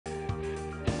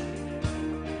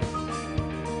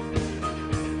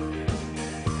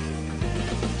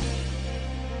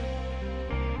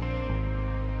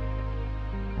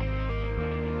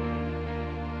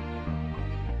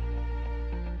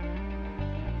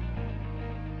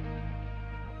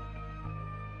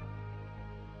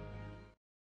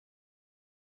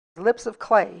lips of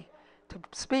clay to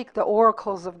speak the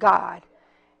oracles of God.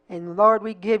 And Lord,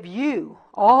 we give you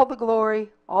all the glory,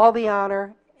 all the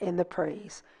honor, and the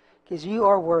praise, because you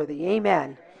are worthy.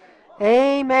 Amen.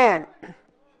 Amen.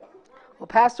 Well,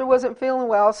 Pastor wasn't feeling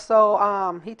well,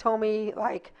 so he told me,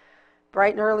 like,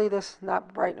 bright and early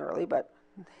not bright and early, but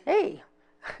hey,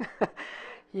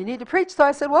 you need to preach. So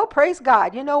I said, well, praise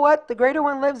God. You know what? The greater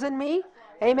one lives in me.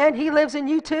 Amen. He lives in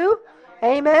you too.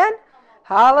 Amen.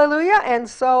 Hallelujah. And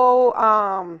so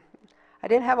I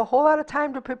didn't have a whole lot of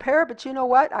time to prepare, but you know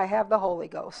what? I have the Holy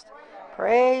Ghost.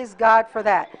 Praise God for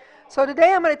that. So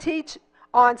today I'm going to teach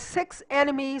on 6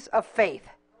 enemies of faith.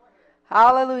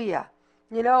 Hallelujah.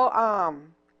 You know,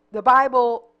 the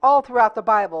Bible, all throughout the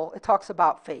Bible, it talks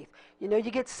about faith. You know,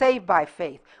 you get saved by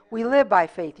faith. We live by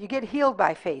faith. You get healed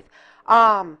by faith.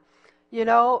 You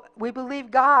know, we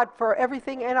believe God for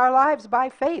everything in our lives by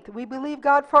faith. We believe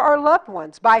God for our loved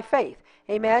ones by faith.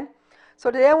 Amen. So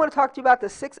today I want to talk to you about the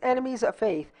 6 enemies of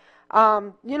faith.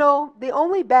 You know, the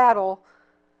only battle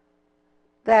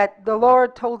that the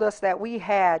Lord told us that we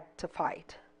had to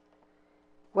fight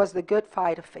was the good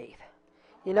fight of faith.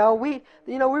 You know, we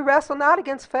wrestle not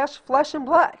against flesh and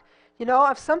blood. You know,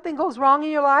 if something goes wrong in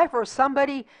your life or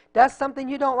somebody does something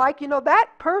you don't like, you know,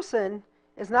 that person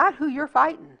is not who you're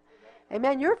fighting.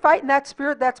 Amen. You're fighting that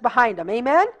spirit that's behind them.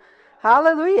 Amen.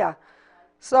 Hallelujah.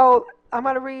 So I'm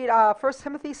going to read 1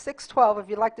 Timothy 6:12 if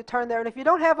you'd like to turn there. And if you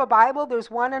don't have a Bible,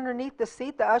 there's one underneath the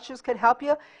seat. The ushers can help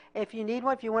you. If you need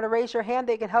one, if you want to raise your hand,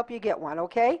 they can help you get one,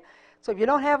 okay? So if you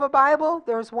don't have a Bible,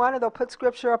 there's one, and they'll put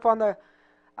scripture up on the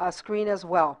screen as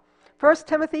well. 1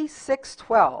 Timothy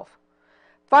 6:12.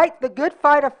 Fight the good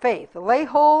fight of faith. Lay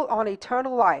hold on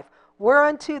eternal life,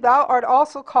 whereunto thou art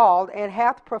also called, and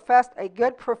hath professed a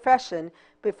good profession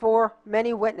before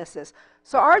many witnesses.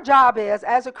 So our job is,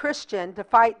 as a Christian, to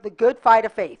fight the good fight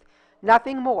of faith.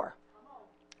 Nothing more.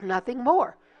 Nothing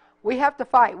more. We have to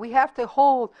fight. We have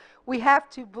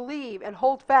to believe and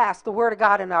hold fast the Word of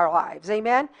God in our lives.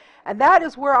 Amen? And that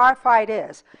is where our fight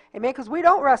is. Amen? Because we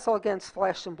don't wrestle against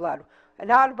flesh and blood. And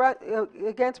not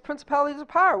against principalities of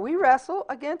power. We wrestle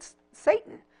against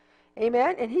Satan.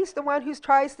 Amen? And he's the one who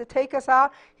tries to take us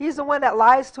out. He's the one that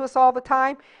lies to us all the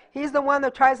time. He's the one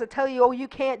that tries to tell you, oh, you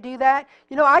can't do that.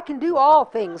 You know, I can do all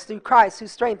things through Christ who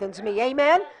strengthens me.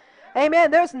 Amen? Amen.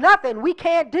 There's nothing we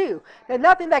can't do. There's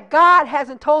nothing that God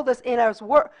hasn't told us in His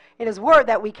Word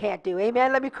that we can't do.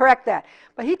 Amen? Let me correct that.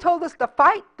 But He told us to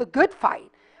fight the good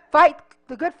fight. Fight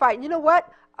the good fight. And you know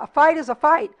what? A fight is a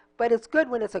fight, but it's good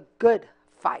when it's a good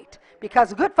fight.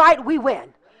 Because a good fight, we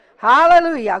win.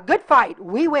 Hallelujah. A good fight,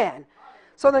 we win.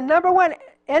 So the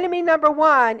enemy number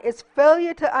one is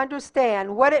failure to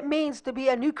understand what it means to be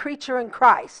a new creature in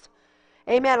Christ.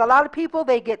 Amen. A lot of people,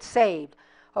 they get saved.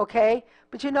 Okay?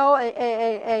 But you know,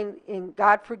 and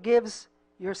God forgives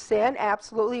your sin.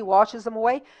 Absolutely. Washes them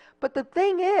away. But the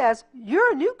thing is,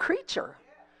 you're a new creature.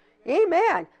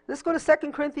 Amen. Let's go to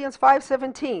 2 Corinthians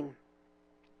 5:17.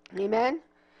 Amen.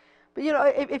 But you know,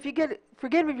 if you get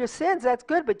forgiven of your sins, that's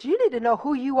good, but you need to know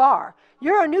who you are.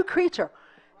 You're a new creature.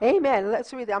 Amen.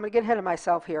 Let's read that. I'm going to get ahead of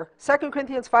myself here. 2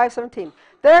 Corinthians 5:17.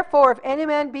 Therefore, if any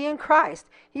man be in Christ,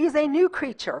 he is a new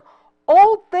creature.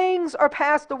 Old things are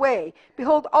passed away.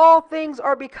 Behold, all things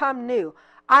are become new.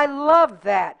 I love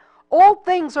that. Old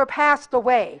things are passed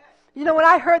away. You know, when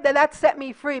I heard that, that set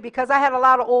me free because I had a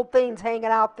lot of old things hanging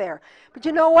out there. But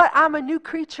you know what? I'm a new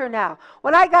creature now.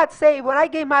 When I got saved, when I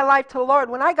gave my life to the Lord,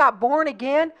 when I got born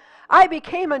again, I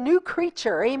became a new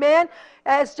creature. Amen?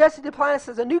 As Jesse Duplantis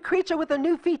says, a new creature with a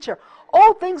new feature.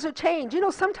 Old things are changed. You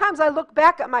know, sometimes I look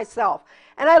back at myself,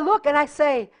 and I look and I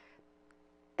say,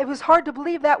 it was hard to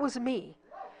believe that was me.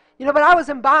 You know, but I was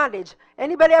in bondage.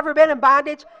 Anybody ever been in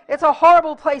bondage? It's a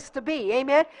horrible place to be,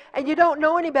 amen? And you don't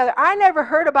know any better. I never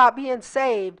heard about being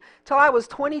saved till I was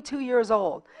 22 years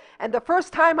old. And the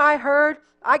first time I heard,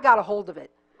 I got a hold of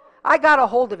it. I got a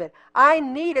hold of it. I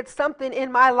needed something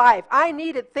in my life. I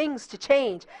needed things to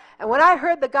change. And when I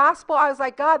heard the gospel, I was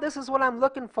like, God, this is what I'm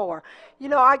looking for. You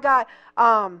know,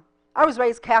 I was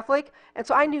raised Catholic, and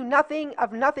so I knew nothing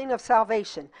of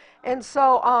salvation. And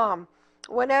so,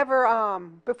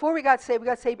 before we got saved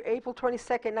April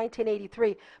 22nd,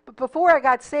 1983. But before I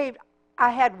got saved,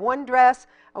 I had one dress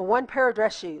and one pair of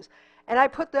dress shoes. And I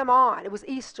put them on. It was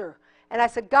Easter. And I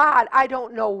said, God, I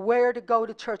don't know where to go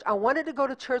to church. I wanted to go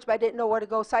to church, but I didn't know where to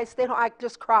go. So I stayed home. I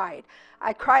just cried.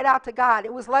 I cried out to God.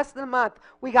 It was less than a month.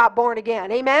 We got born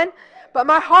again. Amen? But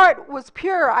my heart was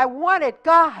pure. I wanted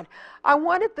God. I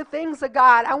wanted the things of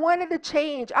God. I wanted to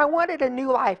change. I wanted a new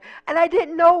life. And I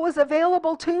didn't know it was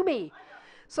available to me.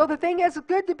 So the thing is, it's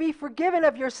good to be forgiven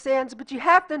of your sins, but you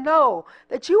have to know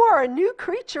that you are a new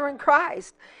creature in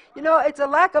Christ. You know, it's a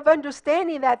lack of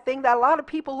understanding that thing that a lot of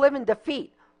people live in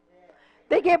defeat.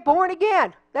 They get born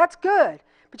again. That's good.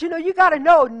 But you know, you got to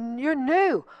know you're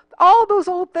new. All those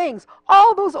old things,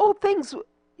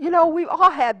 you know, we've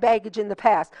all had baggage in the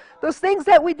past. Those things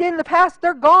that we did in the past,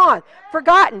 they're gone,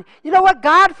 forgotten. You know what?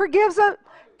 God forgives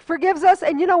us,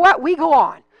 and you know what? We go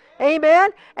on. Amen?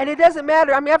 And it doesn't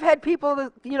matter. I mean, I've had people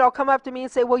that, you know, come up to me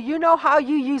and say, well, you know how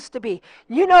you used to be.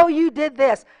 You know you did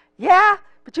this. Yeah,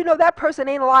 but you know that person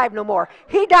ain't alive no more.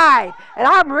 He died, and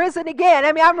I'm risen again.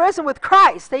 I mean, I'm risen with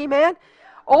Christ. Amen?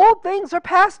 Old things are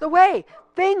passed away.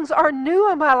 Things are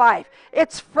new in my life.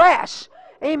 It's fresh.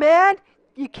 Amen?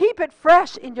 You keep it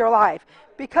fresh in your life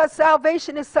because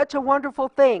salvation is such a wonderful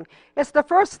thing. It's the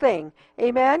first thing.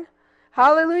 Amen?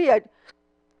 Hallelujah.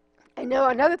 And you know,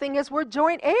 another thing is we're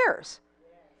joint heirs.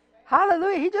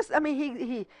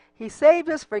 Hallelujah. He saved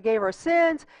us, forgave our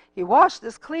sins. He washed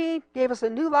us clean, gave us a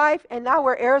new life, and now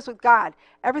we're heirs with God.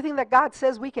 Everything that God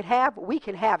says we can have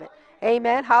it.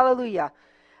 Amen. Hallelujah.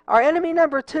 Our enemy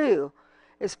number 2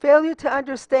 is failure to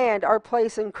understand our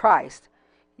place in Christ.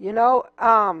 You know,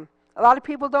 a lot of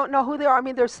people don't know who they are. I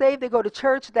mean, they're saved, they go to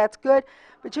church, that's good.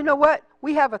 But you know what?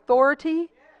 We have authority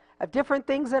of different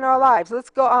things in our lives. Let's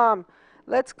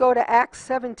go to Acts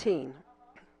 17.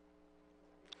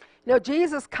 You know,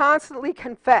 Jesus constantly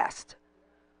confessed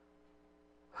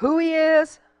who he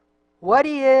is,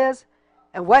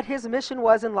 and what his mission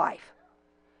was in life.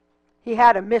 He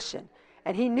had a mission,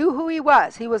 and he knew who he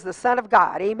was. He was the Son of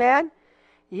God. Amen?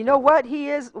 You know what he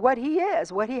is, what he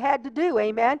had to do.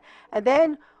 Amen? And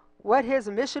then what his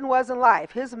mission was in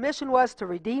life. His mission was to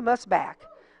redeem us back.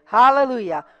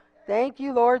 Hallelujah. Thank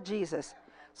you, Lord Jesus.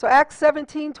 So Acts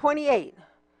 17:28.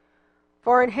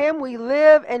 For in him we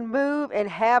live and move and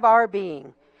have our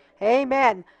being.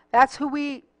 Amen. That's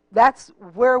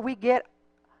where we get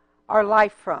our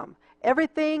life from.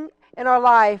 Everything in our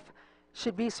life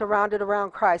should be surrounded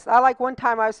around Christ. I like one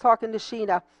time I was talking to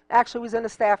Sheena. Actually, we was in a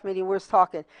staff meeting. We was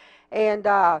talking. And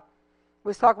we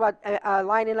was talking about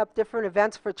lining up different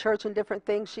events for church and different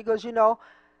things. She goes, you know,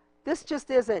 this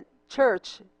just isn't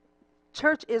church.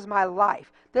 Church is my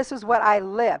life. This is what I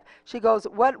live. She goes,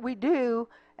 what we do,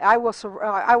 I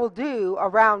will do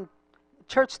around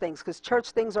church things, because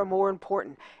church things are more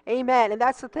important. Amen. And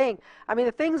that's the thing. I mean,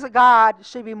 the things of God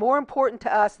should be more important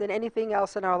to us than anything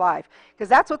else in our life, because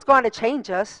that's what's going to change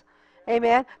us.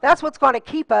 Amen. That's what's going to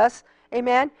keep us.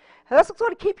 Amen. And that's what's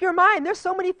going to keep your mind. There's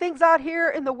so many things out here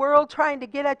in the world trying to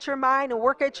get at your mind and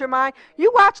work at your mind.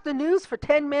 You watch the news for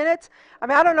 10 minutes. I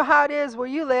mean, I don't know how it is where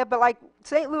you live, but like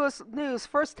St. Louis news,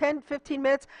 first 10, 15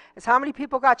 minutes is how many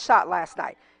people got shot last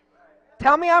night.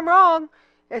 Tell me I'm wrong.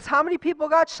 It's how many people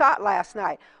got shot last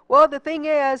night. Well, the thing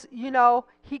is, you know,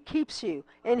 he keeps you.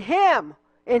 In him.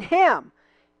 You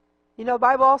know, the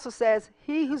Bible also says,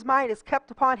 he whose mind is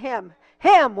kept upon him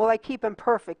will I keep in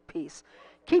perfect peace.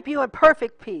 Keep you in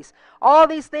perfect peace. All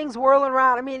these things whirling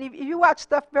around. I mean, if you watch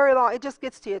stuff very long, it just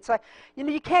gets to you. It's like, you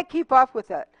know, you can't keep up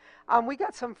with it. We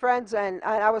got some friends, and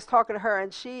I was talking to her,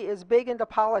 and she is big into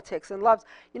politics and loves,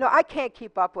 you know, I can't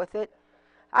keep up with it.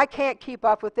 I can't keep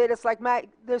up with it. It's like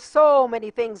there's so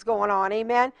many things going on,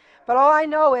 amen? But all I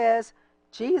know is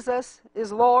Jesus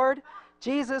is Lord.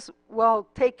 Jesus will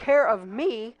take care of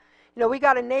me. You know, we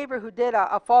got a neighbor who did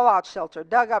a fallout shelter,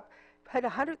 put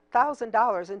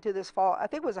 $100,000 into this fall. I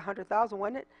think it was $100,000,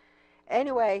 wasn't it?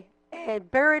 Anyway,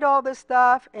 and buried all this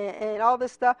stuff and all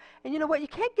this stuff. And you know what? You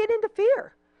can't get into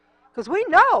fear, because we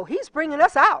know he's bringing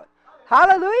us out.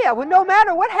 Hallelujah. Well, no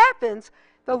matter what happens,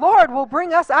 the Lord will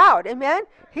bring us out. Amen.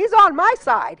 He's on my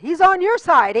side. He's on your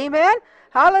side. Amen.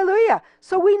 Hallelujah.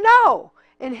 So we know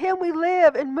in him we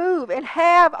live and move and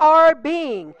have our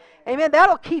being. Amen.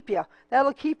 That'll keep you.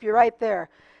 That'll keep you right there.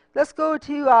 Let's go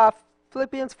to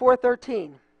Philippians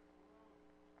 4:13.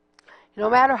 No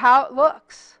matter how it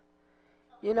looks.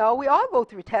 You know, we all go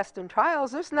through tests and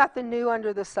trials. There's nothing new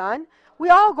under the sun. We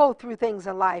all go through things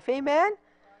in life. Amen.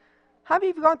 How many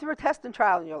of you have gone through a test and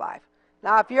trial in your life?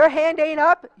 Now, if your hand ain't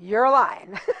up, you're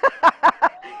lying.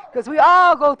 Because we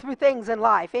all go through things in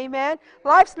life. Amen?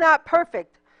 Life's not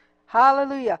perfect.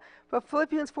 Hallelujah. But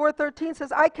Philippians 4:13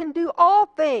 says, I can do all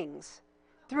things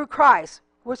through Christ,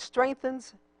 which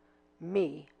strengthens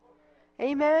me.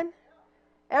 Amen?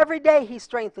 Every day he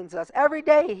strengthens us. Every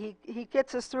day he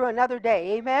gets us through another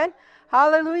day. Amen?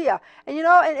 Hallelujah. And you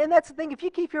know, and that's the thing. If you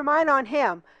keep your mind on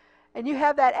him and you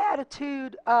have that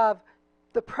attitude of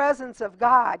the presence of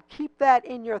God, keep that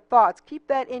in your thoughts, keep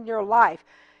that in your life,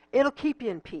 it'll keep you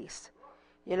in peace.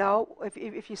 You know,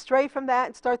 if you stray from that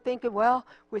and start thinking, well,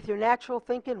 with your natural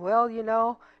thinking, well, you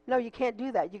know, no, you can't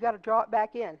do that. You got to draw it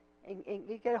back in and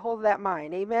you get a hold of that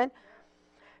mind. Amen.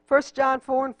 1 John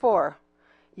 4:4.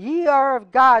 Ye are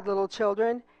of God, little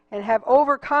children, and have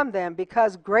overcome them,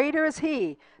 because greater is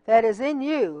he that is in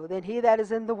you than he that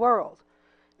is in the world.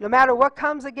 No matter what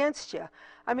comes against you.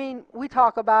 I mean, we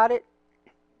talk about it.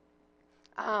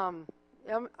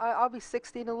 I'll be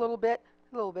 60 in a little bit.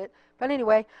 But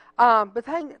anyway, but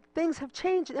things have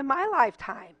changed in my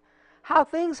lifetime. How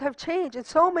things have changed in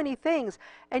so many things.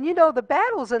 And you know, the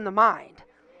battle's in the mind.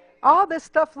 All this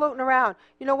stuff floating around.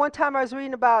 You know, one time I was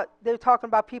reading about, they were talking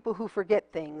about people who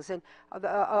forget things and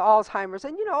Alzheimer's,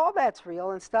 and you know, all that's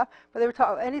real and stuff. But they were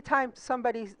talking, anytime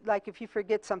somebody, like if you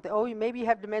forget something, oh, maybe you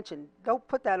have dementia. Don't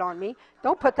put that on me.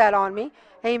 Don't put that on me.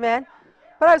 Amen.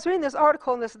 But I was reading this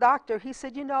article, and this doctor, he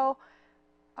said, you know,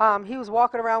 he was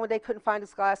walking around one day, couldn't find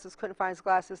his glasses.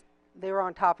 They were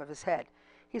on top of his head.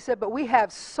 He said, but we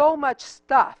have so much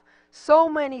stuff, so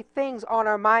many things on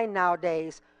our mind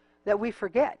nowadays that we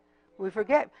forget. We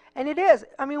forget. And it is.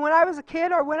 I mean, when I was a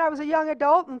kid or when I was a young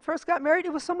adult and first got married,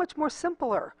 it was so much more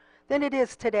simpler than it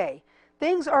is today.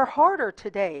 Things are harder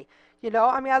today. You know,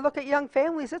 I mean, I look at young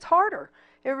families, it's harder.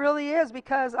 It really is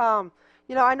because,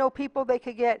 you know, I know people, they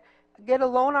could get a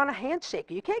loan on a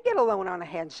handshake. You can't get a loan on a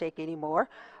handshake anymore.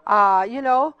 You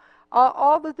know,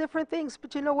 all the different things.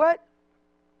 But you know what?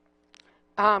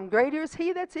 Greater is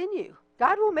he that's in you.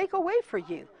 God will make a way for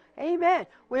you. Amen.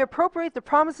 We appropriate the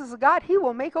promises of God. He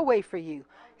will make a way for you.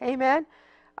 Amen.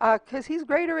 Because he's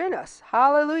greater in us.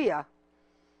 Hallelujah.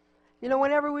 You know,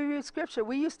 whenever we read Scripture,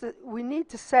 we need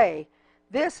to say,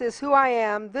 this is who I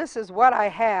am. This is what I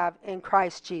have in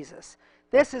Christ Jesus.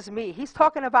 This is me. He's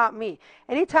talking about me.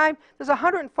 Anytime, there's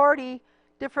 140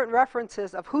 different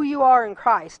references of who you are in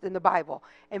Christ in the Bible,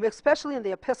 and especially in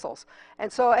the epistles.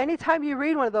 And so anytime you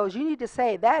read one of those, you need to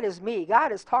say, that is me.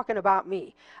 God is talking about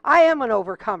me. I am an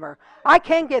overcomer. I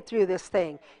can get through this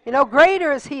thing. You know,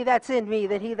 greater is he that's in me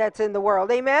than he that's in the world.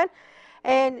 Amen?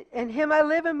 And in him I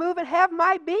live and move and have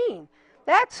my being.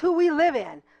 That's who we live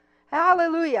in.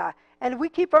 Hallelujah. And if we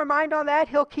keep our mind on that,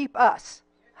 he'll keep us.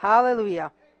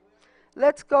 Hallelujah.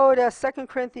 Let's go to 2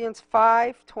 Corinthians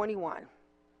 5:21.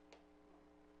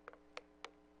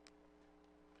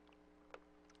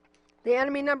 The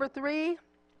enemy number 3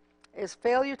 is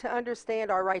failure to understand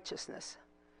our righteousness.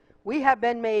 We have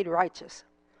been made righteous.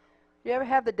 You ever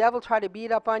have the devil try to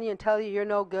beat up on you and tell you you're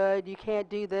no good, you can't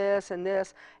do this, and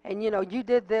you know, you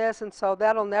did this, and so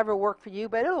that'll never work for you,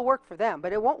 but it'll work for them,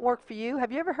 but it won't work for you.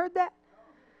 Have you ever heard that?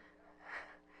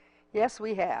 Yes,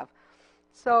 we have.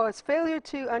 So it's failure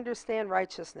to understand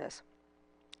righteousness.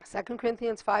 2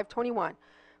 Corinthians 5:21.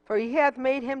 For he hath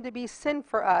made him to be sin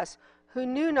for us, who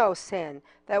knew no sin,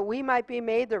 that we might be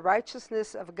made the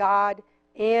righteousness of God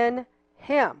in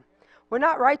him. We're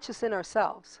not righteous in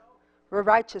ourselves. We're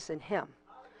righteous in him.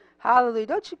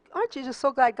 Hallelujah. Aren't you just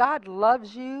so glad God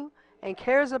loves you and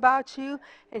cares about you,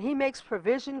 and he makes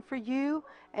provision for you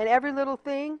and every little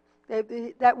thing,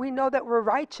 that we know that we're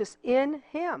righteous in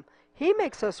him. He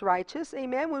makes us righteous.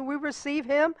 Amen. When we receive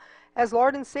him as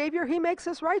Lord and Savior, he makes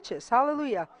us righteous.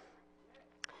 Hallelujah.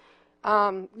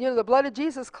 You know, the blood of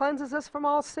Jesus cleanses us from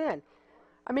all sin.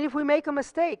 I mean, if we make a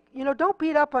mistake, you know, don't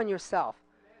beat up on yourself.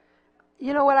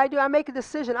 You know what I do? I make a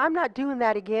decision. I'm not doing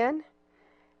that again.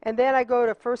 And then I go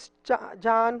to 1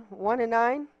 John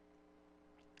 1:9.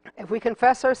 If we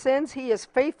confess our sins, he is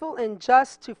faithful and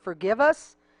just to forgive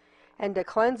us and to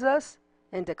cleanse us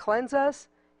and to cleanse us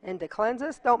and to cleanse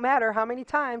us. Don't matter how many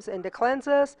times. And to cleanse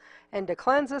us and to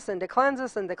cleanse us and to cleanse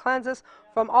us and to cleanse us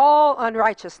from all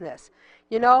unrighteousness.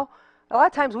 You know, a lot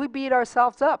of times we beat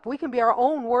ourselves up. We can be our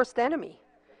own worst enemy.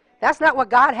 That's not what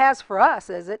God has for us,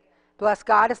 is it? Bless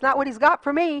God. It's not what he's got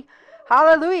for me.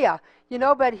 Hallelujah. You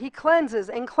know, but he cleanses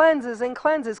and cleanses and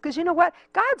cleanses. Because you know what?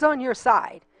 God's on your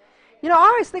side. You know, I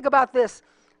always think about this.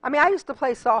 I mean, I used to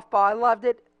play softball. I loved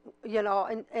it, you know,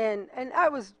 and I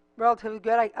was relatively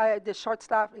good. I did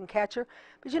shortstop and catcher.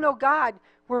 But you know, God,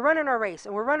 we're running our race,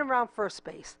 and we're running around first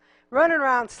base, running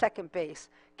around second base,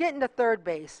 getting to third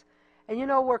base. And, you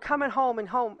know, we're coming home,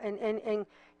 and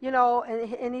you know,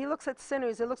 and he looks at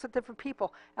sinners, he looks at different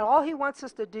people, and all he wants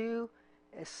us to do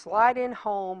is slide in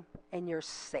home, and you're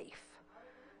safe.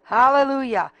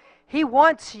 Hallelujah. He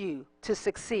wants you to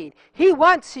succeed. He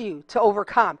wants you to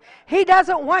overcome. He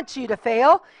doesn't want you to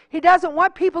fail. He doesn't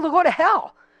want people to go to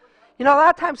hell. You know, a lot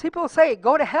of times people say,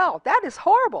 go to hell. That is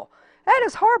horrible. That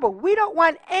is horrible. We don't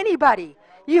want anybody.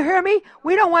 You hear me?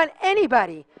 We don't want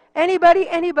anybody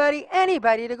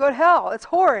to go to hell. It's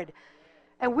horrid.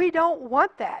 And we don't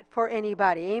want that for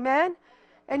anybody. Amen?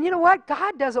 And you know what?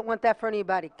 God doesn't want that for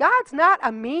anybody. God's not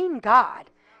a mean God.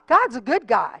 God's a good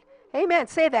God. Amen.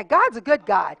 Say that. God's a good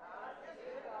God.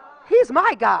 He's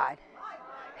my God.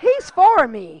 He's for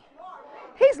me.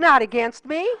 He's not against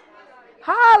me.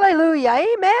 Hallelujah.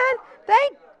 Amen.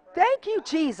 Thank you,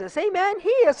 Jesus. Amen. He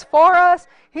is for us.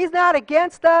 He's not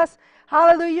against us.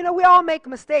 Hallelujah. You know, we all make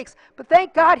mistakes, but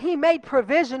thank God He made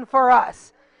provision for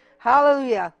us.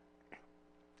 Hallelujah.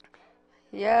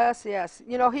 Yes, yes.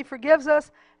 You know, He forgives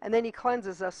us, and then He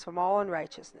cleanses us from all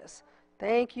unrighteousness.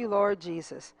 Thank you, Lord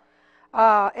Jesus.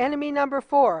 Enemy number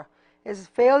 4 is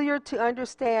failure to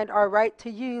understand our right to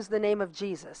use the name of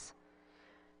Jesus.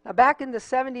 Now, back in the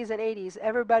 70s and 80s,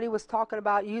 everybody was talking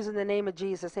about using the name of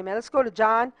Jesus. Amen. Let's go to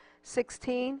John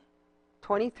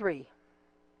 16:23.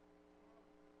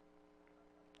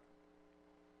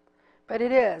 But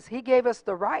it is. He gave us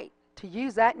the right to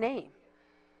use that name.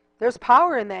 There's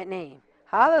power in that name.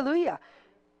 Hallelujah.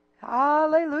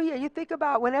 Hallelujah. You think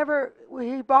about whenever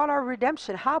He bought our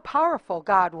redemption, how powerful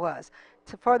God was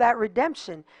for that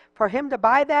redemption, for Him to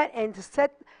buy that and to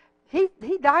set. He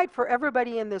died for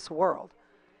everybody in this world.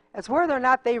 It's whether or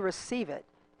not they receive it.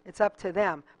 It's up to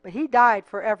them. But He died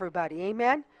for everybody.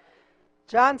 Amen?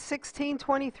 John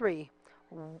 16:23.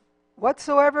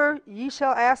 Whatsoever ye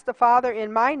shall ask the Father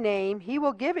in my name, He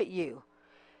will give it you.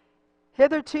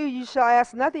 Hitherto you shall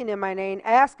ask nothing in my name.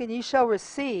 Ask and you shall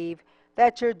receive,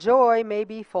 that your joy may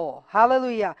be full.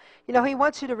 Hallelujah. You know, He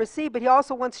wants you to receive, but He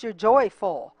also wants your joy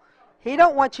full. He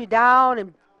don't want you down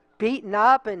and beaten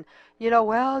up and,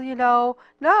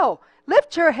 no.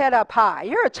 Lift your head up high.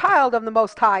 You're a child of the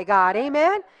Most High God.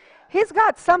 Amen? He's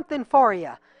got something for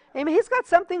you. Amen. He's got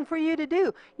something for you to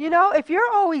do. You know, if you're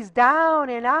always down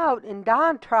and out and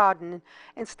downtrodden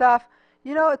and stuff,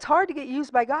 it's hard to get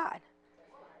used by God.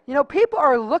 You know, people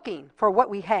are looking for what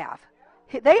we have.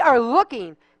 They are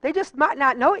looking. They just might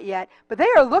not know it yet, but they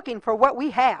are looking for what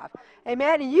we have.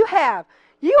 Amen. And you have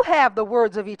the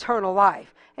words of eternal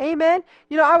life. Amen.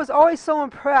 You know, I was always so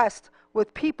impressed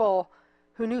with people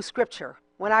who knew Scripture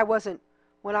when I wasn't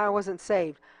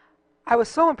saved. I was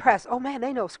so impressed. Oh man,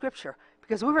 they know Scripture.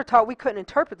 Because we were taught we couldn't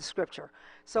interpret the Scripture.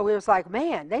 So it was like,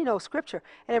 man, they know Scripture.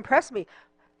 And it impressed me.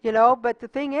 But the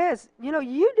thing is, you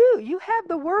do. You have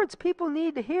the words people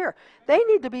need to hear. They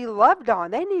need to be loved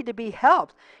on. They need to be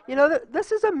helped.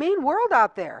 This is a mean world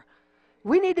out there.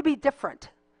 We need to be different.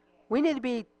 We need to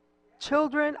be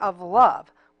children of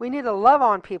love. We need to love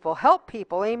on people, help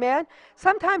people, amen?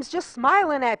 Sometimes just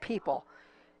smiling at people.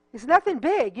 It's nothing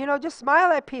big, just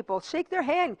smile at people, shake their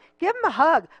hand, give them a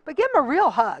hug, but give them a real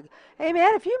hug.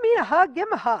 Amen? If you mean a hug, give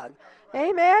them a hug.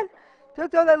 Amen? Don't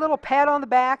throw that little pat on the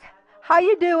back. How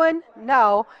you doing?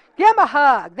 No. Give them a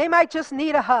hug. They might just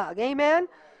need a hug. Amen?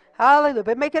 Hallelujah.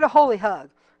 But make it a holy hug.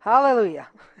 Hallelujah.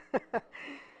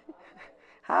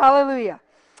 Hallelujah.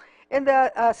 In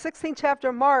the 16th chapter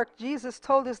of Mark, Jesus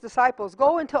told His disciples,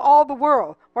 go into all the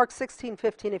world. Mark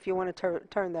 16:15 if you want to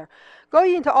turn there. Go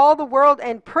ye into all the world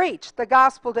and preach the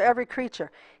gospel to every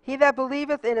creature. He that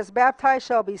believeth and is baptized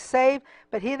shall be saved,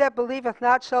 but he that believeth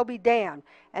not shall be damned.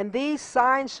 And these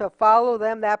signs shall follow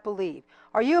them that believe.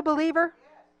 Are you a believer?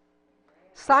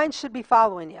 Signs should be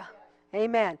following you.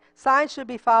 Amen. Signs should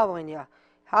be following you.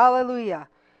 Hallelujah.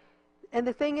 And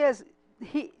the thing is,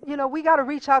 we got to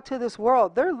reach out to this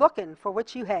world. They're looking for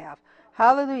what you have.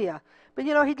 Hallelujah. But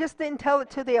He just didn't tell it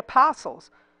to the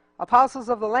apostles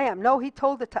of the Lamb. No, He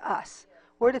told it to us.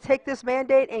 We're to take this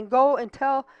mandate and go and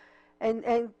tell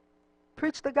and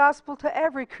preach the gospel to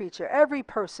every creature, every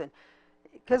person.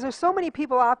 Because there's so many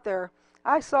people out there.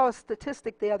 I saw a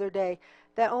statistic the other day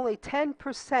that only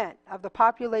 10% of the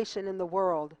population in the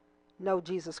world know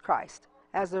Jesus Christ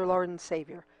as their Lord and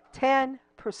Savior. 10%.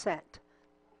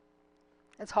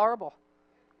 It's horrible.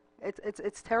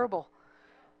 It's terrible.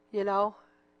 And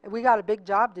we got a big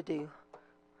job to do.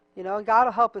 And God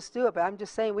will help us do it, but I'm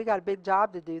just saying we got a big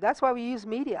job to do. That's why we use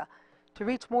media, to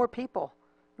reach more people.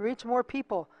 Reach more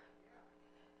people.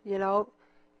 We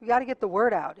got to get the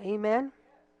word out. Amen?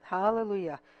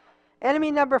 Hallelujah.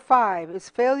 Enemy number 5 is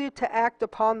failure to act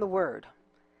upon the word.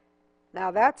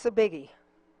 Now that's a biggie.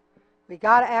 We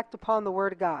got to act upon the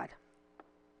word of God.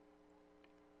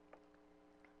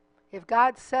 If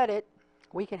God said it,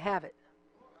 we can have it.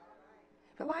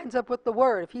 If it lines up with the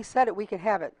word, if He said it, we can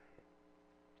have it.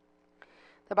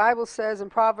 The Bible says in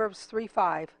Proverbs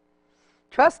 3:5,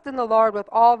 trust in the Lord with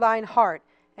all thine heart,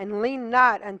 and lean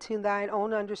not unto thine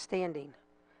own understanding.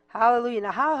 Hallelujah.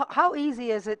 Now, how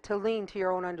easy is it to lean to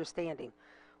your own understanding?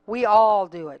 We all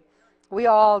do it. We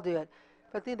all do it.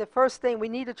 But the first thing, we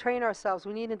need to train ourselves.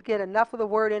 We need to get enough of the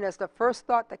word in us. The first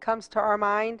thought that comes to our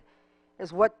mind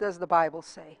is, what does the Bible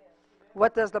say?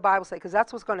 What does the Bible say? Because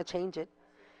that's what's going to change it.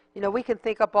 You know, we can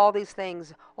think up all these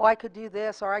things. Oh, I could do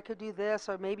this, or I could do this,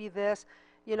 or maybe this.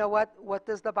 You know what? What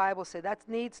does the Bible say? That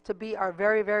needs to be our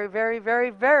very, very, very,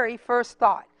 very, very first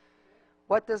thought.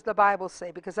 What does the Bible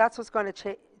say? Because that's what's going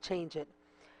to change it.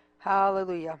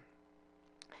 Hallelujah.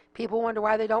 People wonder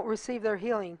why they don't receive their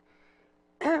healing.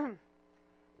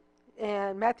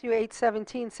 And Matthew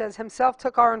 8:17 says, Himself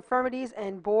took our infirmities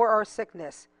and bore our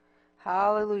sickness.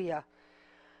 Hallelujah.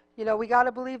 You know, we got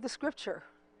to believe the Scripture.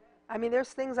 I mean, there's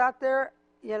things out there,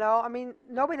 you know, I mean,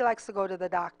 nobody likes to go to the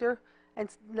doctor, and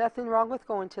nothing wrong with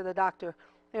going to the doctor.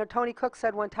 You know, Tony Cook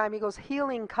said one time, he goes,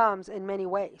 healing comes in many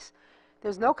ways.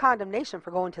 There's no condemnation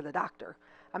for going to the doctor.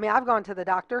 I mean, I've gone to the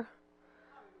doctor.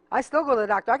 I still go to the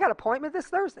doctor. I got an appointment this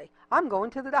Thursday. I'm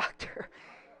going to the doctor.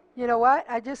 You know what?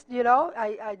 I just, you know,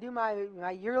 I do my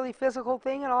yearly physical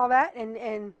thing and all that,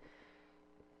 and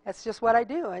that's just what I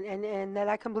do. And then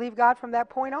I can believe God from that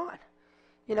point on.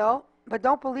 You know, but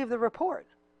don't believe the report.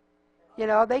 You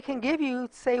know, they can give you,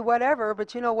 say whatever,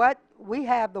 but you know what? We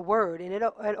have the Word, and it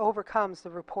overcomes the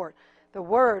report. The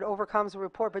Word overcomes the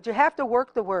report, but you have to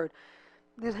work the Word.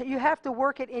 You have to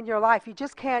work it in your life. You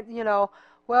just can't, you know,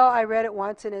 well, I read it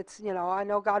once, and it's, you know, I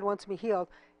know God wants me healed.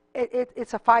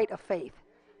 It's a fight of faith.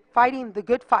 Fighting the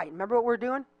good fight. Remember what we're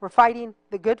doing? We're fighting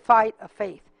the good fight of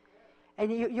faith. And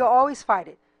you'll always fight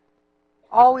it.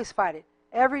 Always fight it.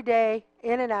 Every day,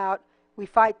 in and out, we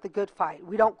fight the good fight.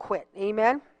 We don't quit.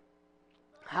 Amen?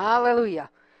 Hallelujah.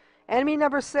 Enemy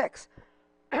number 6.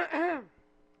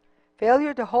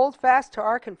 Failure to hold fast to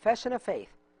our confession of faith.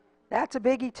 That's a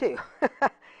biggie too.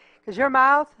 Because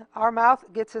our mouth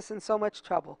gets us in so much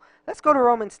trouble. Let's go to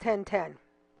Romans 10:10.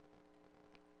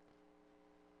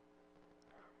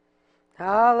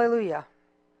 Hallelujah.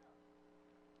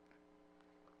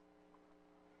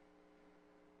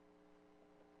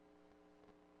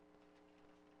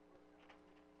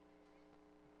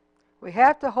 We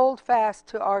have to hold fast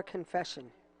to our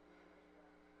confession.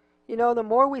 You know, the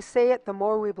more we say it, the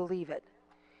more we believe it.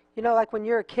 You know, like when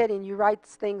you're a kid and you write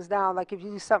things down, like if you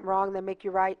do something wrong, they make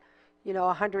you write, you know,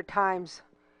 100 times.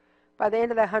 By the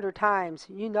end of that 100 times,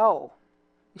 you know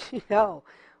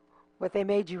what they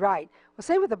made you write. Well,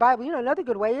 same with the Bible. You know, another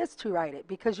good way is to write it,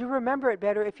 because you remember it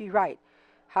better if you write.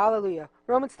 Hallelujah.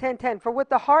 Romans 10:10. For with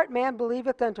the heart man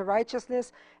believeth unto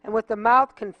righteousness, and with the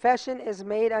mouth confession is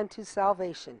made unto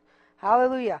salvation.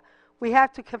 Hallelujah. We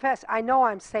have to confess, I know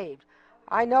I'm saved.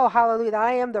 I know, hallelujah, that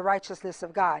I am the righteousness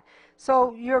of God.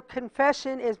 So your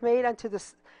confession is made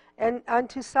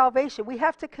unto salvation. We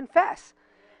have to confess.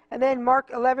 And then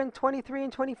Mark 11:23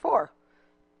 and 24.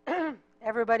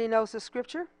 Everybody knows the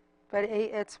scripture, but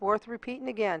it's worth repeating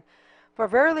again. For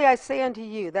verily I say unto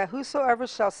you, that whosoever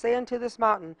shall say unto this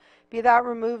mountain, Be thou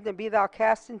removed, and be thou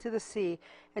cast into the sea,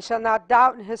 and shall not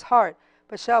doubt in his heart,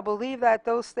 but shall believe that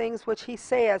those things which he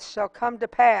saith shall come to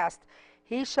pass,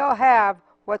 he shall have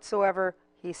whatsoever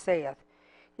he saith.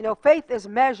 You know, faith is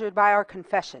measured by our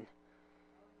confession.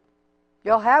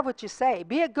 You'll have what you say,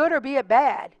 be it good or be it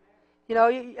bad. You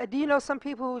know, do you know some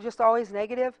people who are just always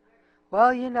negative?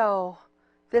 Well, you know,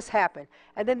 this happened.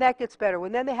 And then that gets better.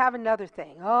 And then they have another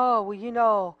thing. Oh, well, you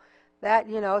know, that,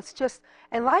 you know, it's just,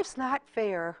 and life's not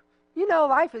fair. You know,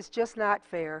 life is just not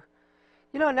fair.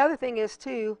 You know, another thing is,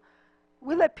 too,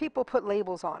 we let people put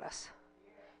labels on us.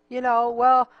 You know,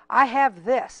 well, I have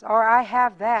this, or I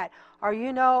have that, or,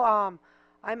 you know,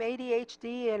 I'm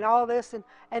ADHD and all this,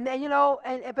 and then, you know,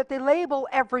 but they label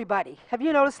everybody. Have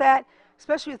you noticed that?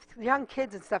 Especially with young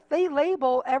kids and stuff. They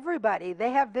label everybody.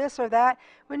 They have this or that.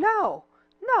 Well,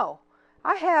 no.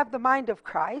 I have the mind of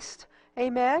Christ.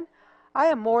 Amen. I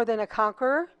am more than a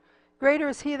conqueror. Greater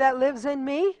is he that lives in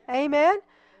me. Amen.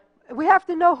 We have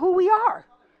to know who we are.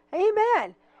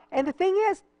 Amen. And the thing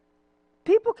is,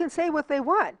 people can say what they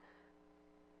want,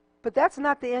 but that's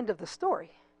not the end of the story.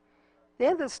 The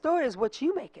end of the story is what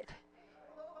you make it.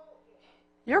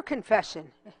 Your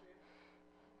confession.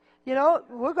 You know,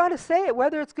 we're going to say it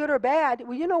whether it's good or bad.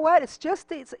 Well, you know what? It's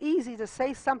easy to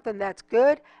say something that's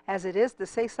good as it is to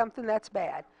say something that's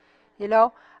bad. You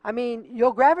know, I mean,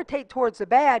 you'll gravitate towards the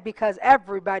bad because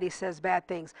everybody says bad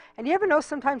things. And you ever know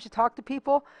sometimes you talk to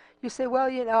people, you say, well,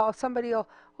 you know, somebody will,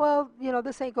 well, you know,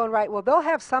 this ain't going right. Well, they'll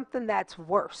have something that's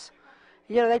worse.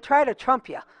 You know, they try to trump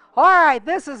you. All right,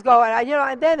 this is going, you know,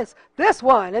 and then it's this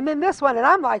one, and then this one, and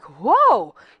I'm like,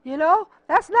 whoa, you know,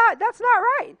 that's not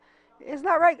right. It's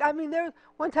not right. I mean,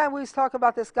 one time we was talking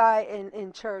about this guy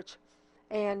in church,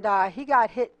 and he got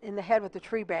hit in the head with a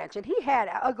tree branch, and he had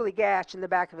an ugly gash in the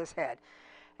back of his head.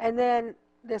 And then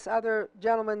this other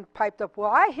gentleman piped up,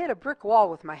 well, I hit a brick wall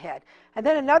with my head. And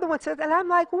then another one said, and I'm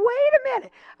like, wait a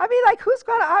minute. I mean, like, who's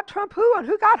going to out-trump who and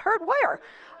who got hurt where?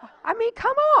 I mean,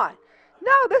 come on.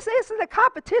 No, this isn't a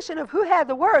competition of who had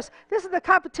the worst. This is the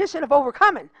competition of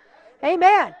overcoming.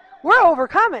 Amen. We're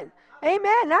overcoming.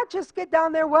 Amen. Not just get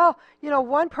down there, well,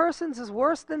 one person's is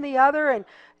worse than the other, and,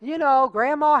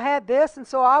 grandma had this, and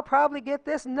so I'll probably get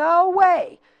this. No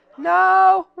way.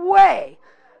 No way.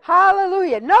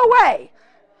 Hallelujah. No way.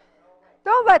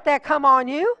 Don't let that come on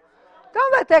you.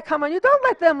 Don't let that come on you. Don't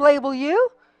let them label you.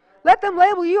 Let them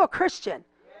label you a Christian.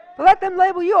 Let them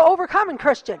label you an overcoming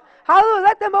Christian. Hallelujah.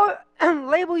 Let them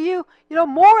label you,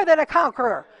 more than a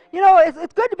conqueror.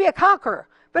 It's good to be a conqueror,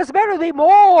 but it's better to be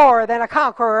more than a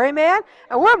conqueror. Amen?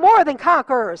 And we're more than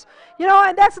conquerors.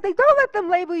 And that's the thing. Don't let them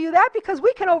label you that, because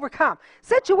we can overcome.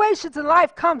 Situations in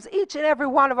life comes each and every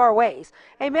one of our ways.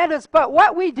 Amen? But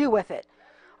what we do with it.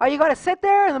 Are you going to sit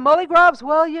there in the mully grubs?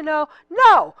 Well,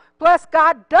 no. Bless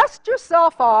God. Dust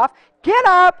yourself off. Get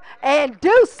up and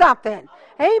do something.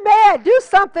 Amen. Do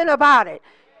something about it.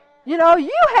 You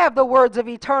have the words of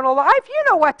eternal life. You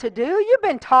know what to do. You've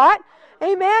been taught.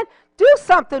 Amen. Do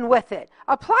something with it.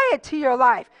 Apply it to your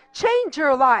life. Change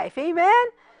your life. Amen.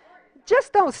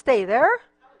 Just don't stay there.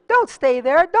 Don't stay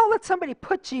there. Don't let somebody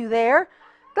put you there.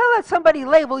 Don't let somebody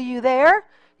label you there.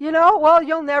 Well,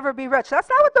 you'll never be rich. That's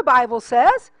not what the Bible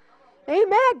says.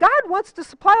 Amen. God wants to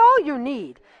supply all your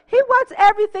need. He wants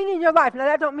everything in your life. Now,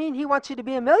 that don't mean he wants you to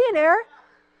be a millionaire.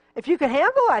 If you could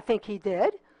handle it, I think he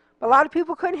did. But a lot of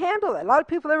people couldn't handle it. A lot of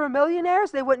people that were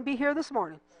millionaires, they wouldn't be here this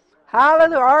morning.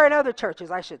 Hallelujah. Or in other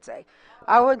churches, I should say.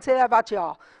 I wouldn't say that about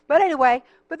y'all. But anyway,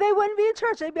 they wouldn't be in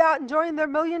church. They'd be out enjoying their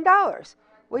 $1 million.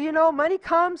 Well, money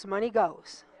comes, money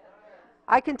goes.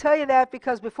 I can tell you that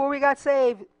because before we got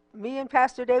saved, me and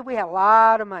Pastor Dave, we had a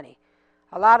lot of money.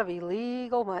 A lot of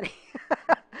illegal money.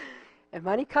 And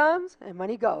money comes and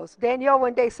money goes. Danielle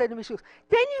one day said to me, she goes,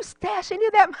 "Didn't you stash any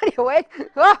of that money away?"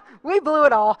 Well, we blew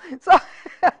it all. So,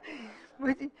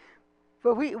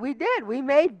 but we did. We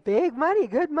made big money,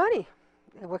 good money.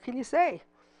 And what can you say?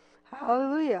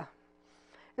 Hallelujah.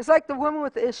 It's like the woman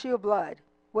with the issue of blood.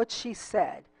 What she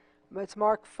said. It's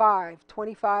Mark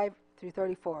 5:25 through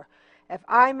 34. If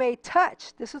I may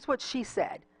touch, this is what she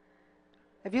said.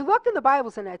 If you look in the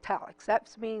Bibles in italics,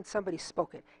 that means somebody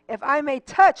spoke it. If I may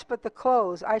touch but the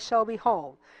clothes, I shall be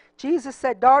whole. Jesus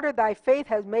said, "Daughter, thy faith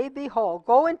has made thee whole.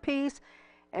 Go in peace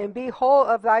and be whole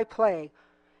of thy plague."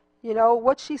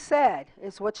 What she said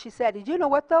is what she said. Did you know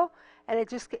what, though? And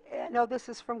this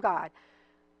is from God.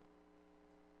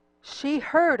 She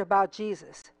heard about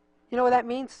Jesus. You know what that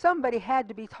means? Somebody had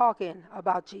to be talking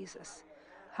about Jesus.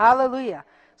 Hallelujah.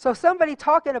 So somebody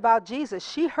talking about Jesus,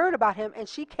 she heard about him and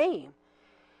she came.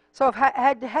 So if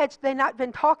had they not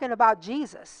been talking about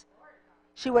Jesus,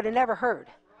 she would have never heard.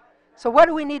 So what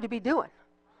do we need to be doing?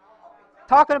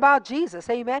 Talking about Jesus,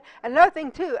 amen? Another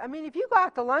thing too, if you go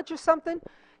out to lunch or something,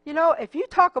 if you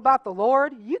talk about the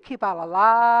Lord, you keep out of a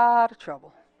lot of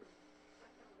trouble.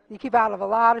 You keep out of a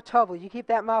lot of trouble. You keep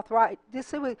that mouth right. There's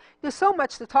so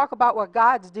much to talk about what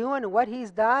God's doing and what he's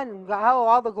done and how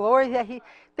all the glory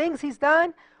things he's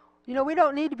done. We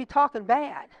don't need to be talking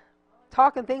bad.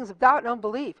 Talking things of doubt and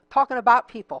unbelief. Talking about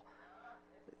people.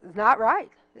 It's not right.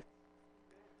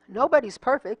 Nobody's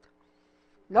perfect.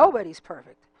 Nobody's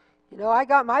perfect. I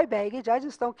got my baggage. I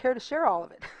just don't care to share all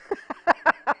of it.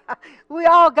 We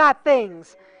all got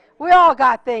things. We all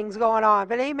got things going on.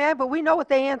 But amen. But we know what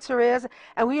the answer is.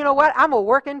 And you know what? I'm a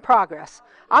work in progress.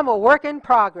 I'm a work in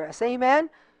progress. Amen.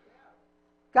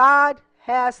 God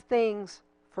has things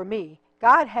for me.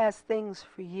 God has things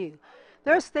for you.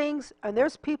 There's things and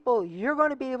there's people you're going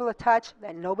to be able to touch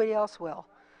that nobody else will.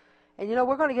 And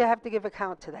we're going to have to give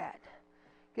account to that.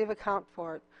 Give account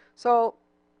for it. So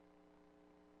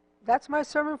that's my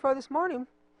sermon for this morning.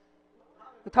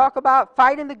 We talk about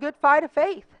fighting the good fight of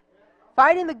faith.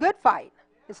 Fighting the good fight.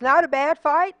 It's not a bad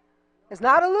fight. It's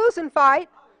not a losing fight.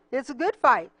 It's a good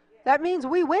fight. That means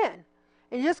we win.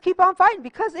 And you just keep on fighting,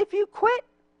 because if you quit,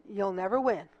 you'll never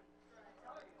win.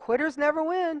 Quitters never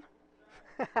win.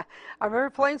 I remember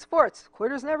playing sports.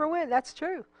 Quitters never win. That's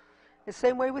true. It's the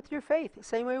same way with your faith. The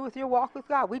same way with your walk with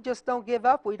God. We just don't give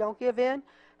up. We don't give in.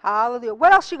 Hallelujah.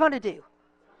 What else are you going to do?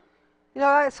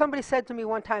 Somebody said to me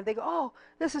one time, they go, "Oh,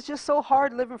 this is just so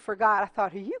hard living for God." I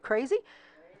thought, are you crazy?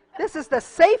 This is the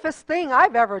safest thing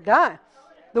I've ever done.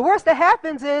 The worst that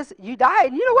happens is you die,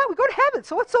 and you know what? We go to heaven,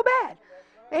 so what's so bad?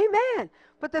 Amen.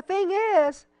 But the thing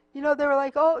is, they were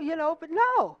like, "Oh, but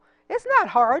no, it's not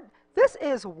hard. This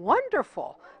is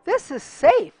wonderful. This is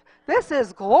safe. This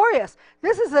is glorious.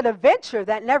 This is an adventure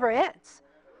that never ends.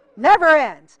 Never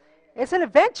ends. It's an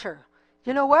adventure.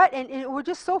 You know what? And we're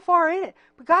just so far in it.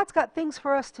 But God's got things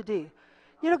for us to do.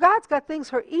 God's got things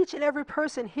for each and every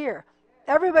person here.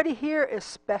 Everybody here is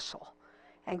special.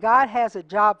 And God has a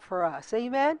job for us.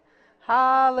 Amen?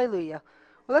 Hallelujah.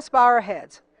 Well, let's bow our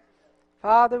heads.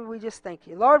 Father, we just thank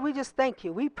you. Lord, we just thank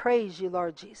you. We praise you,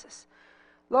 Lord Jesus.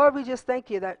 Lord, we just thank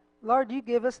you that, Lord, you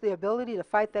give us the ability to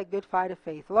fight that good fight of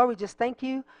faith. Lord, we just thank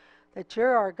you that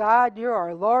you're our God, you're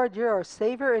our Lord, you're our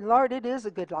Savior, and Lord, it is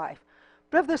a good life.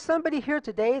 But if there's somebody here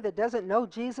today that doesn't know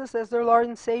Jesus as their Lord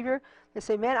and Savior, they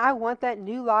say, man, I want that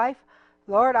new life.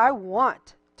 Lord, I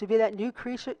want to be that new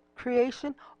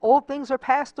creation. Old things are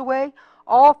passed away.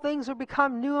 All things are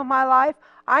become new in my life.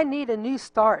 I need a new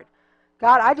start.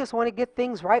 God, I just want to get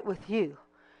things right with you.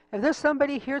 If there's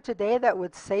somebody here today that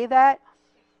would say that,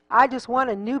 I just want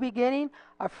a new beginning,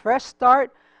 a fresh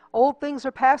start. Old things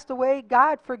are passed away.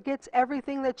 God forgets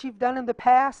everything that you've done in the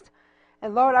past.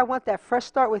 And Lord, I want that fresh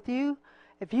start with you.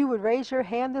 If you would raise your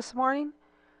hand this morning,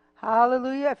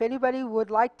 hallelujah. If anybody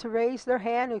would like to raise their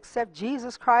hand to accept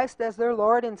Jesus Christ as their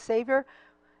Lord and Savior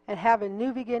and have a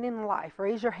new beginning in life,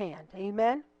 raise your hand.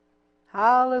 Amen.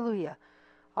 Hallelujah.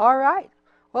 All right.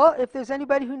 Well, if there's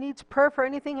anybody who needs prayer for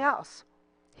anything else,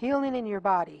 healing in your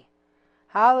body,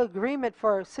 agreement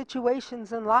for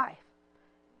situations in life.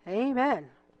 Amen.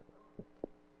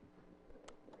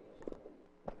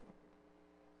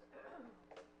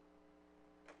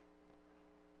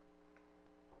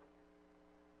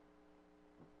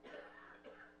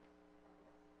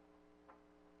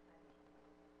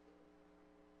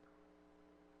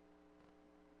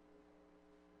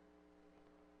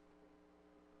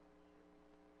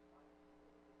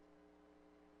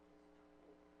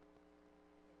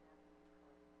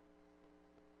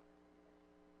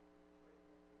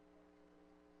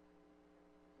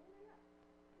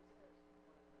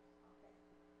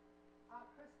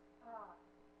 Chris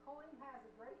Cohen has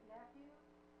a great nephew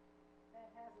that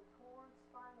has a torn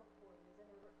spinal cord and is in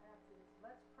an accident.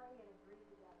 Let's pray and agree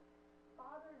together.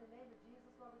 Father, in the name of Jesus,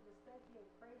 Lord, we just thank you and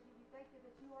praise you. We thank you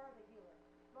that you are the healer.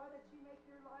 Lord, that you make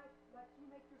your life, that you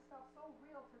make yourself so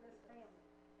real to this family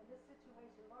and this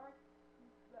situation. Lord,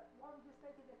 Lord, we just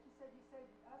thank you that you said you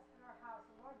saved us and our house.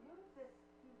 And Lord, use this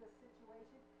through this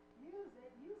situation. Use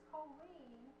it. Use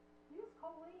Colleen. Use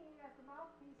Colleen as the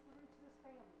mouthpiece to reach this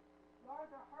family. Lord,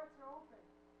 their hearts are open.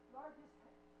 Lord, just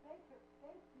thank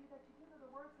you that you give her the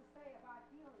words to say about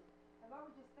healing. And Lord,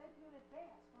 we just thank you in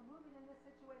advance for moving in this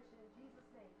situation in Jesus'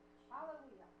 name.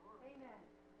 Hallelujah. Amen.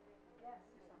 Yes.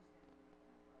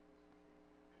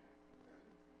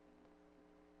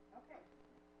 Okay.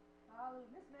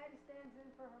 Hallelujah. Miss Maddie stands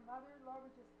in for her mother. Lord,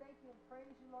 we just thank you and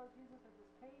praise you, Lord Jesus, that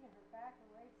this pain in her back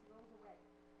and legs goes away.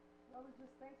 Lord, we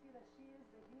just thank you that she is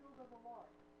the healed of the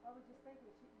Lord. Lord, we just thank you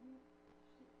that you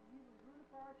were rooted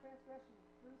for our transgressions,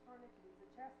 bruised for our iniquities. The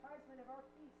chastisement of our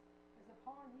peace is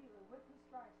upon you, and with his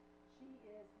stripes she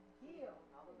is healed.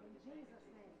 In Jesus'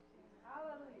 name.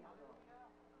 Hallelujah.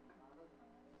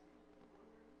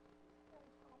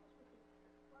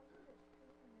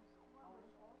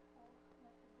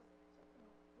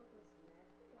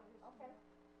 Okay.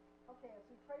 Okay, as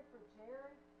we pray for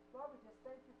Jerry, Lord, we just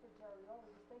thank you for Jerry. Lord,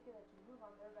 we just thank you that you move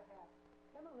on their behalf.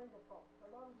 Him and Linda both.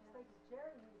 But Lord, we just thank you.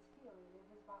 Jerry needs healing in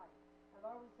his body. And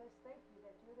Lord, we just thank you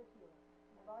that you're the healer.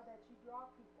 And Lord, that you draw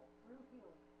people through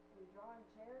healing. And you're drawing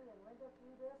Jerry and Linda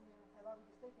through this. And Lord, we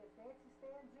just thank you as Nancy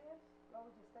stands in. Lord,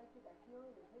 we just thank you that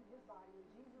healing is in his body. In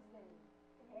Jesus' name.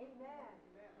 Amen.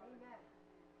 Amen.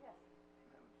 Yes.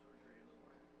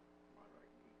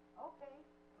 Okay.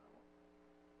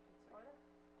 Sort of.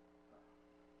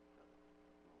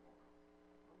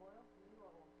 Memorial? You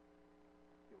or home?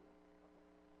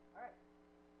 All right.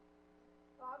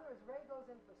 Father, as Ray goes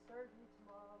in for surgery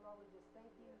tomorrow, Lord, we just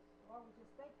thank you. Lord, we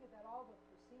just thank you that all the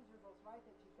procedure goes right,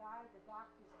 that you guide the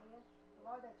doctor's hand.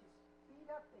 Lord, that you speed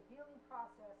up the healing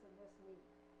process in this need.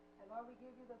 And Lord, we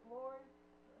give you the glory,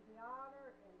 the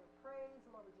honor, and the praise.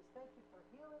 Lord, we just thank you for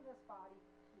healing this body.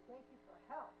 We thank you for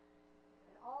health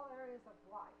in all areas of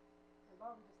life. And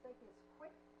Lord, we just thank you it's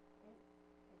quick, and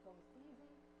it goes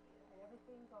easy, and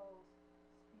everything goes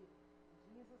speedy.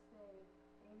 In Jesus' name,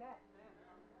 amen.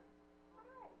 All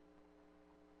right.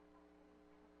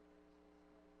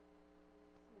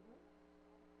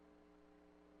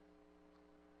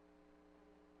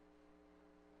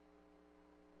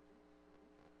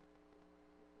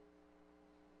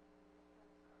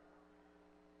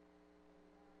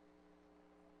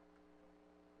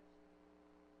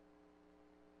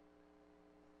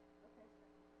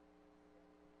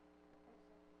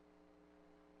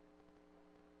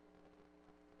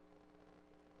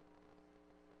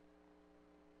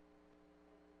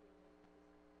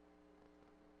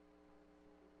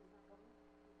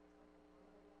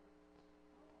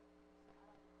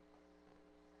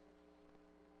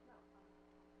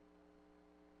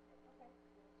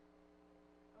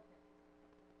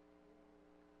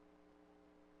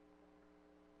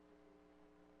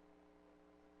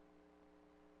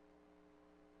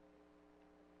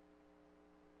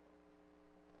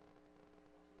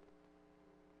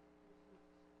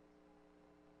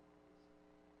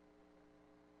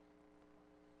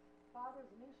 Father,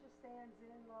 as Misha stands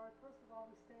in, Lord, first of all,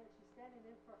 she's standing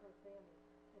in for her family.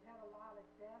 They've had a lot of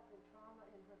death and trauma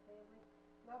in her family.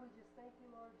 Lord, we just thank you,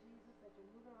 Lord Jesus, that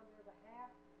you're moving on their behalf.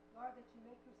 Lord, that you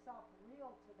make yourself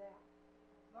real to them.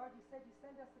 Lord, you said you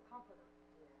send us the Comforter.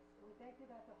 Yes. And we thank you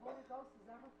that the Holy Ghost is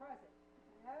ever present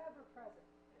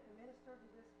to minister to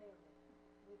this family.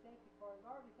 We thank you for it.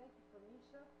 Lord, we thank you for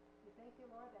Misha. We thank you,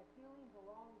 Lord, that healing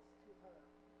belongs to her.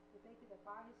 We thank you that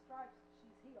by his stripes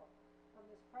she's healed from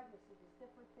this pregnancy, these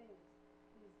different things,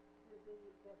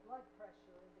 the blood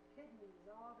pressure and the kidneys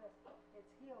and all this. It's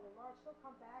healed. And Lord, she'll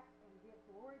come back and give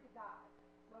glory to God.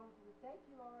 Lord, we thank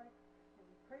you, Lord, and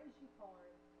we praise you for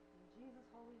it. In Jesus'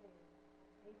 holy name.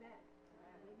 Amen.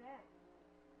 Amen.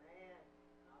 Amen.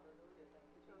 Hallelujah. Thank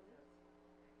you, Jesus.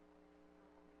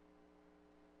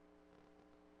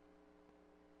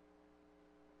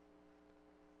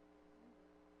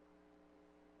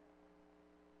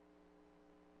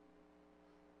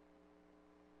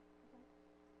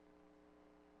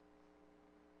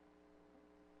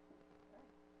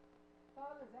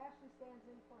 Father, as Ashley stands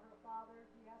in for her father,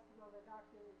 he has to go to the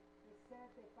doctor. They said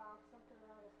they found something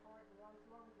around his heart and lungs.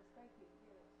 Lord, we just thank you.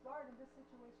 Lord, in this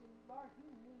situation, Lord, he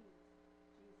needs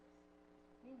Jesus.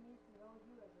 He needs to know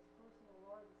you as his personal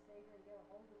Lord and Savior and get a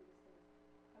hold of these things.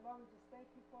 And Lord, we just thank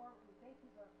you for it. We thank you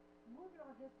for moving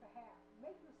on his behalf.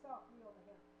 Make yourself real to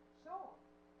him. Show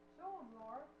him,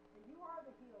 Lord, that you are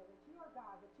the healer, that you are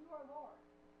God, that you are Lord.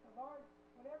 And Lord,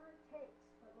 whatever it takes,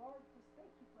 but Lord, just thank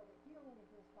you for the healing of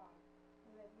his body.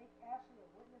 And then make Ashley a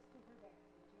witness to her dad.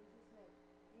 In Jesus' name.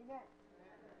 Amen.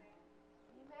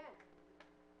 Amen.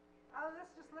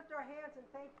 Let's just lift our hands and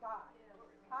thank God.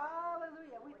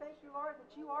 Hallelujah. We thank you, Lord,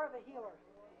 that you are the healer.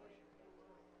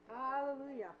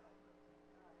 Hallelujah.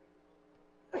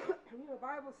 The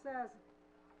Bible says,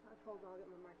 hold on, I'll get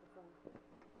my microphone.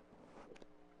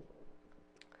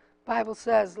 Bible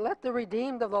says, let the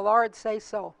redeemed of the Lord say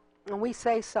so. And we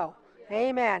say so.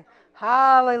 Amen.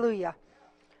 Hallelujah.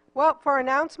 Well, for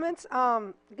announcements,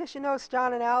 I guess you noticed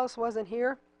John and Alice wasn't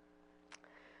here.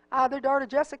 Their daughter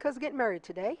Jessica's getting married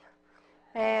today.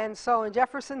 And so in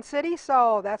Jefferson City,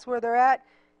 so that's where they're at.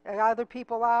 Other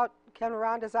people out, Kevin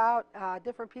Ronda's out,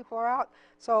 different people are out.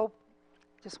 So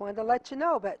just wanted to let you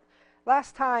know. But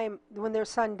last time when their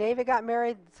son David got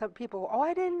married, some people,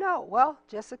 I didn't know. Well,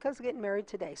 Jessica's getting married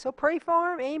today. So pray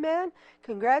for him, amen.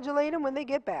 Congratulate them when they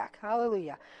get back.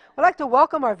 Hallelujah. I'd like to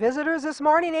welcome our visitors this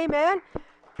morning, amen.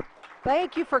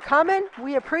 Thank you for coming.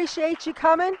 We appreciate you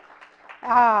coming.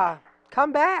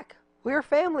 Come back. We're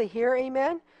family here,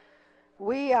 amen.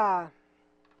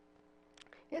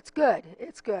 It's good.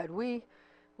 It's good. We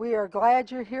are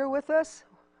glad you're here with us.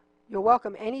 You're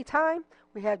welcome anytime.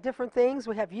 We have different things.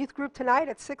 We have youth group tonight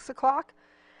at 6 o'clock,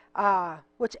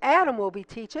 which Adam will be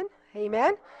teaching.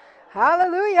 Amen.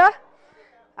 Hallelujah.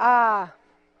 I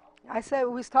said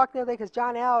we was talking the other day because John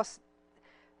and Alice,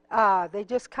 they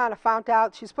just kind of found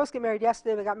out she was supposed to get married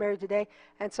yesterday, but got married today.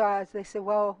 And so they said,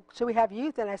 well, should we have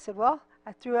youth? And I said, well,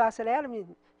 I threw out, I said, Adam,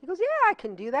 he goes, yeah, I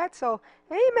can do that. So,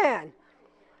 amen.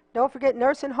 Don't forget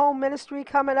Nursing Home Ministry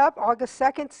coming up August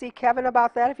 2nd. See Kevin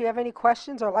about that if you have any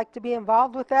questions or like to be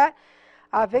involved with that.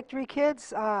 Victory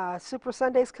Kids, Super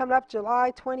Sunday's coming up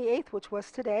July 28th, which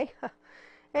was today.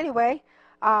 Anyway,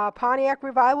 Pontiac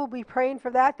Revival, we'll be praying for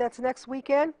that. That's next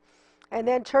weekend. And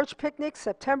then church picnic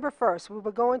September 1st. We'll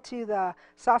be going to the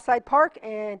Southside Park,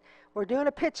 and we're doing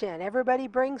a pitch-in. Everybody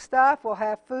brings stuff. We'll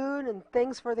have food and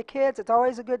things for the kids. It's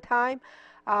always a good time.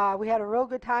 We had a real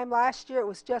good time last year. It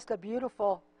was just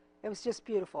beautiful.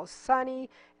 Sunny.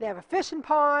 They have a fishing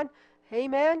pond.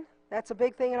 Amen. That's a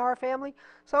big thing in our family.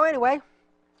 So anyway,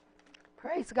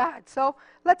 praise God. So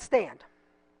let's stand.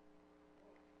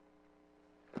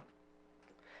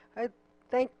 I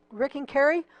thank Rick and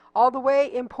Carrie, all the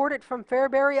way imported from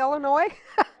Fairbury, Illinois.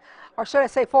 Or should I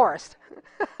say Forest?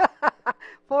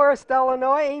 Forest,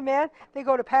 Illinois. Amen. They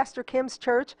go to Pastor Kim's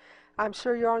church. I'm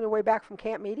sure you're on your way back from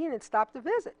camp meeting and stopped to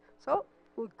visit. So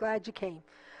we're glad you came.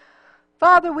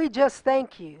 Father, we just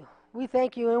thank you. We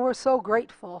thank you, and we're so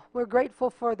grateful. We're grateful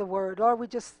for the word. Lord, we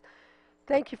just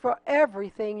thank you for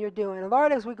everything you're doing. And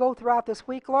Lord, as we go throughout this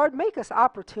week, Lord, make us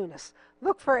opportunists.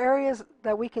 Look for areas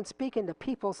that we can speak into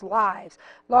people's lives.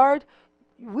 Lord,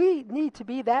 we need to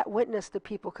be that witness to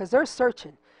people because they're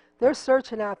searching. They're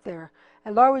searching out there.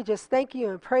 And Lord, we just thank you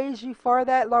and praise you for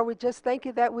that. Lord, we just thank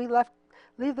you that we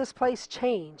leave this place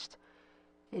changed.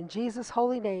 In Jesus'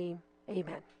 holy name,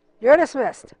 amen. You're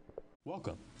dismissed.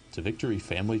 Welcome to Victory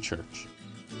Family Church.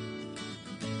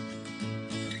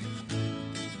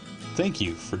 Thank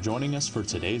you for joining us for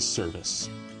today's service.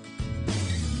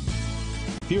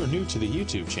 If you are new to the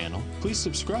YouTube channel, please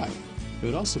subscribe It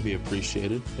would also be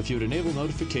appreciated if you would enable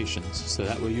notifications so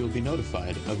that way you will be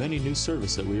notified of any new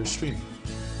service that we are streaming.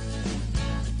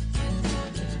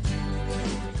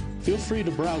 Feel free to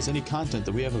browse any content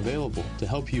that we have available to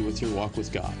help you with your walk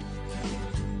with God.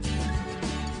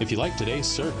 If you like today's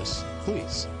service,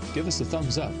 please give us a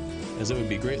thumbs up, as it would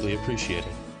be greatly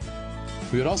appreciated.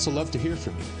 We would also love to hear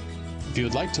from you. If you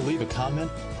would like to leave a comment,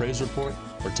 praise report,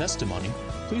 or testimony,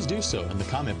 please do so in the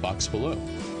comment box below.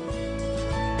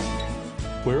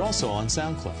 We're also on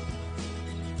SoundCloud.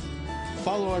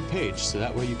 Follow our page so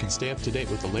that way you can stay up to date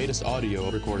with the latest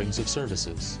audio recordings of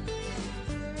services.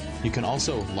 You can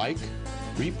also like,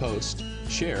 repost,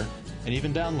 share, and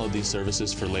even download these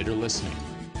services for later listening.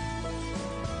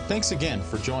 Thanks again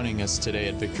for joining us today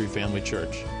at Victory Family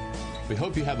Church. We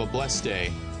hope you have a blessed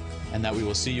day and that we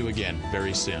will see you again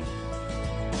very soon.